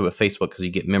 especially with Facebook, because you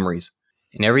get memories,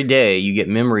 and every day you get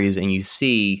memories and you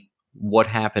see what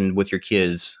happened with your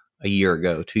kids a year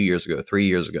ago, 2 years ago, 3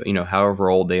 years ago, however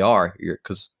old they are,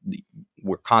 because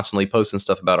we're constantly posting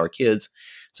stuff about our kids.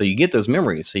 So you get those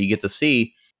memories. So you get to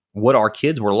see what our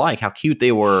kids were like, how cute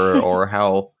they were, or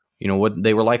how, what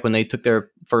they were like when they took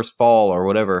their first fall or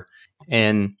whatever.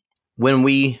 And when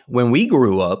we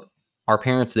grew up, our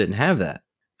parents didn't have that.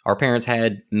 Our parents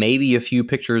had maybe a few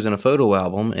pictures in a photo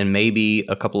album and maybe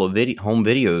a couple of home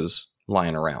videos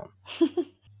lying around.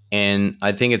 And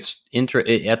I think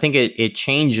I think it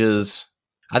changes.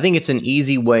 I think it's an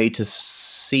easy way to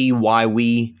see why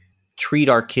we treat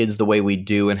our kids the way we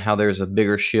do, and how there's a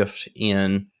bigger shift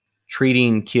in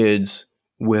treating kids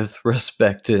with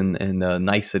respect and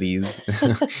niceties.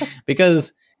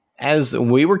 Because as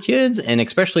we were kids, and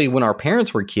especially when our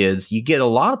parents were kids, you get a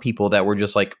lot of people that were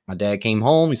just like, my dad came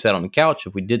home, he sat on the couch.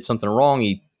 If we did something wrong,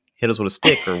 he hit us with a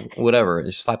stick or whatever. It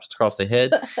just slapped us across the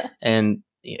head. And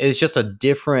it's just a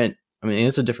different,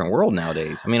 it's a different world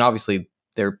nowadays. Obviously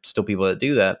there are still people that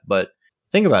do that, but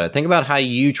think about it. Think about how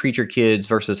you treat your kids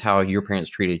versus how your parents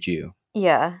treated you.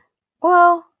 Yeah.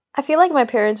 Well, I feel like my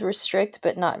parents were strict,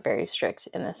 but not very strict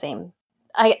in the same.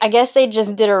 I guess they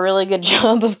just did a really good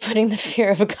job of putting the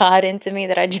fear of God into me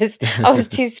that I was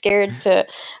too scared to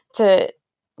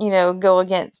go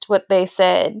against what they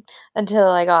said until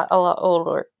I got a lot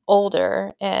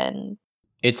older. And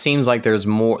it seems like there was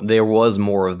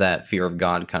more of that fear of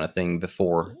God kind of thing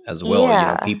before as well.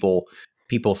 Yeah.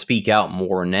 People speak out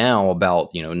more now about,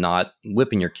 not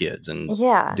whipping your kids and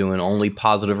doing only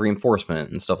positive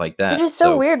reinforcement and stuff like that. Which is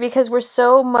so weird because we're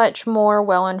so much more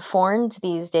well-informed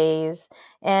these days.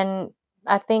 And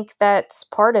I think that's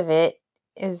part of it,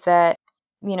 is that,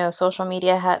 social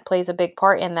media plays a big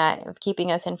part in that, of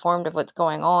keeping us informed of what's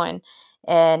going on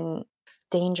and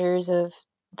dangers of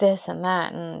this and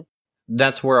that. And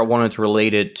that's where I wanted to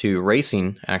relate it to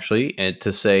racing, actually, and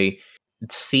to say,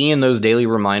 seeing those daily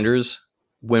reminders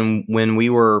when we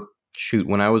were,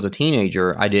 when I was a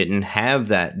teenager, I didn't have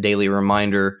that daily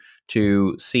reminder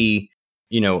to see,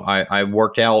 I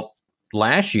worked out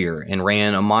last year and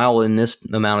ran a mile in this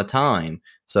amount of time.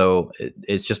 So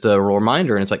it's just a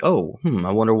reminder, and it's like, oh,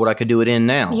 I wonder what I could do it in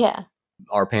now. Yeah.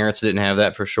 Our parents didn't have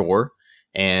that for sure,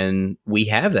 and we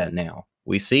have that now.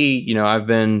 We see, I've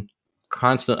been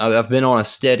on a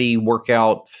steady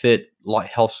workout, fit,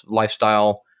 health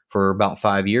lifestyle for about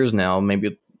 5 years now,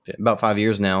 maybe about 5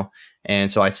 years now.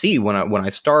 And so I see when I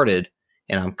started,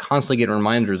 and I'm constantly getting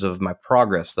reminders of my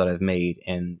progress that I've made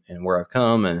and where I've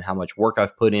come and how much work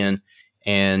I've put in.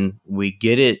 And we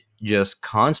get it just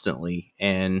constantly.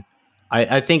 And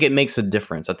I think it makes a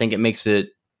difference. I think it makes it,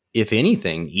 if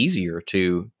anything, easier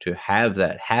to have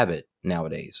that habit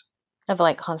nowadays. Of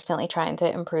like constantly trying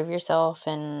to improve yourself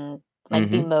and like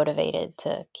be motivated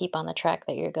to keep on the track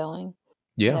that you're going.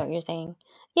 Yeah. Is that what you're saying?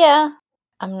 Yeah.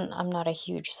 I'm not a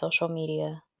huge social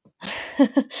media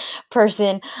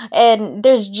person, and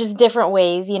there's just different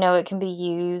ways, it can be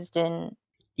used. And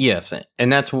yes,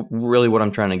 and that's really what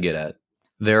I'm trying to get at.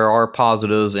 There are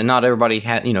positives, and not everybody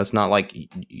it's not like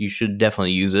you should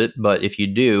definitely use it, but if you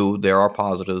do, there are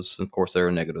positives. Of course, there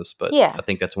are negatives, but yeah, I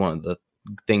think that's one of the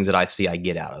things that I see I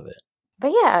get out of it.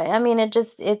 But yeah,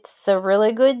 it's a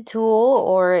really good tool,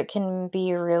 or it can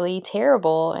be really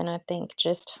terrible. And I think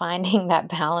just finding that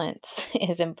balance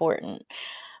is important.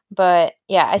 But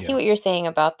yeah, I see what you're saying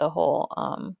about the whole,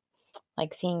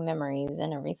 like seeing memories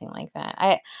and everything like that.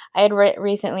 I had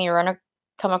recently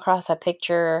come across a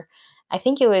picture. I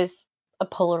think it was a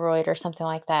Polaroid or something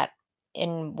like that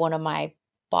in one of my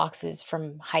boxes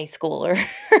from high school, or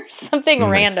something Nice.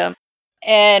 random.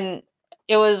 And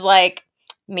it was like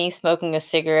me smoking a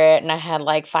cigarette, and I had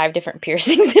like 5 different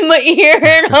piercings in my ear,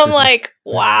 and I'm like,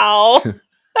 wow.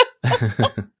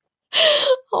 I'm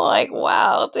like,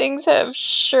 wow, things have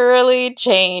surely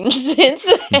changed since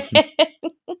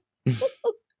then.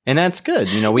 And that's good.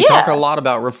 We talk a lot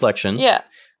about reflection. Yeah.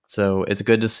 So it's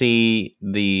good to see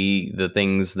the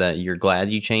things that you're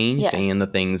glad you changed, and the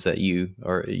things that you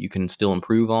can still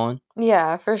improve on.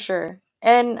 Yeah, for sure.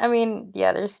 And I mean,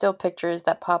 yeah, there's still pictures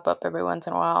that pop up every once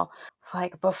in a while,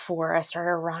 like before I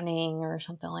started running or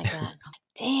something like that. I'm like,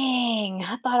 dang,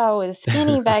 I thought I was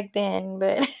skinny back then,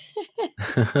 but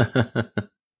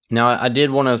Now, I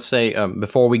did want to say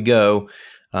before we go,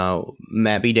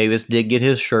 Matt B. Davis did get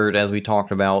his shirt as we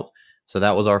talked about. So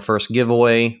that was our first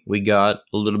giveaway. We got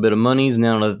a little bit of monies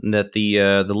now that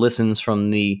the listens from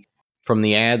the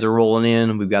ads are rolling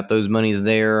in. We've got those monies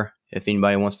there. If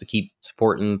anybody wants to keep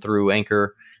supporting through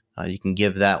Anchor, you can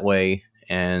give that way,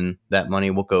 and that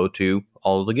money will go to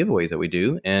all of the giveaways that we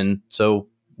do. And so,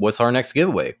 what's our next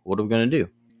giveaway? What are we going to do?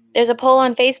 there's a poll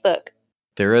on Facebook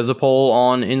There is a poll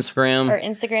on Instagram or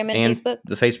Instagram and Facebook.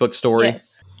 the Facebook story.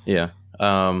 Yes.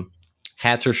 Yeah.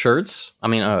 Hats or shirts. I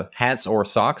mean, hats or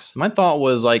socks. My thought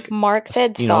was like, Mark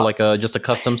said you know, like socks. just a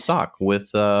custom sock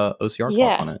with OCR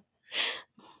Yeah. talk on it.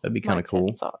 That'd be kind of Mark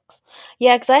said cool. socks.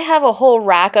 Yeah, because I have a whole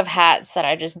rack of hats that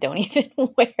I just don't even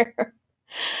wear.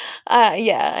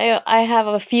 Yeah, I have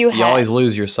a few hats. You always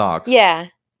lose your socks. Yeah,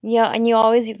 and you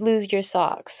always lose your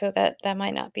socks, so that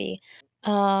might not be.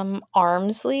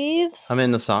 Arm sleeves. I'm in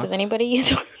the socks. Does anybody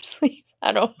use arm sleeves?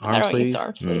 I don't use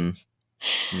arm sleeves.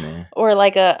 Nah. Or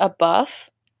like a buff,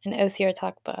 an OCR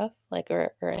talk buff, like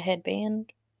or a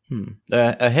headband.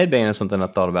 A headband is something I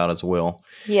thought about as well.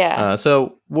 Yeah.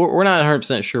 So we're not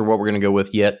 100% sure what we're going to go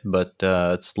with yet, but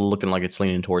it's looking like it's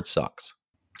leaning towards socks.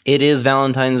 It is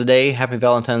Valentine's Day. Happy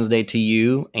Valentine's Day to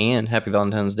you, and happy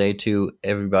Valentine's Day to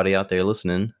everybody out there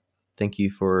listening. Thank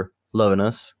you for loving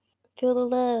us. Feel the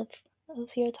love.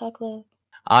 OCR talk love.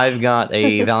 I've got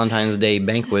a Valentine's Day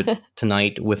banquet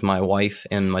tonight with my wife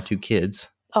and my 2 kids.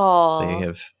 Oh, They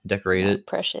have decorated.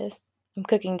 Precious. I'm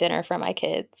cooking dinner for my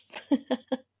kids.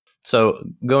 So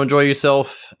go enjoy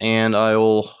yourself, and I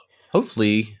will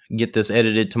hopefully get this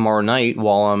edited tomorrow night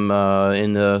while I'm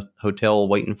in the hotel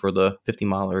waiting for the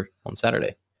 50-miler on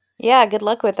Saturday. Yeah, good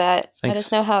luck with that. Thanks. Let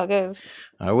us know how it goes.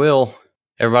 I will.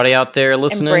 Everybody out there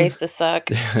listening. Embrace the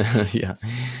suck. Yeah.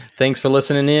 Thanks for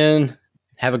listening in.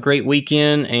 Have a great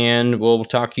weekend, and we'll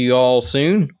talk to you all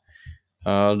soon.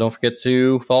 Don't forget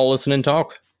to follow, listen, and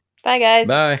talk. Bye, guys.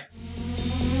 Bye.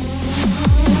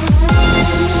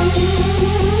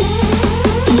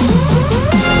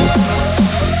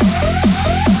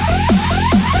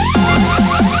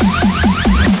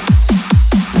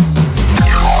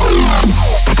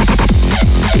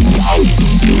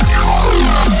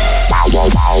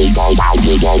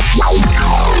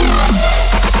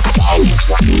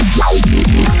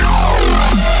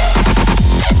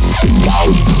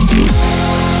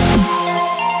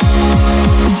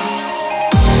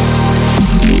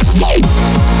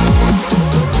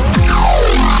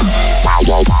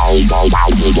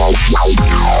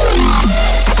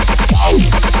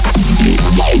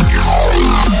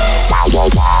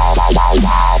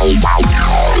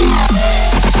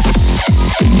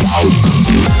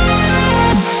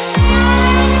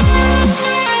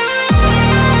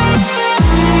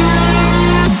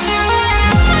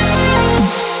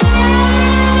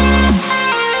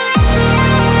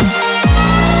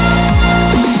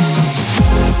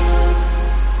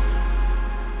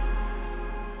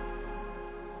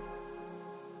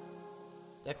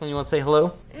 Declan, you want to say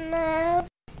hello? No.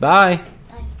 Bye.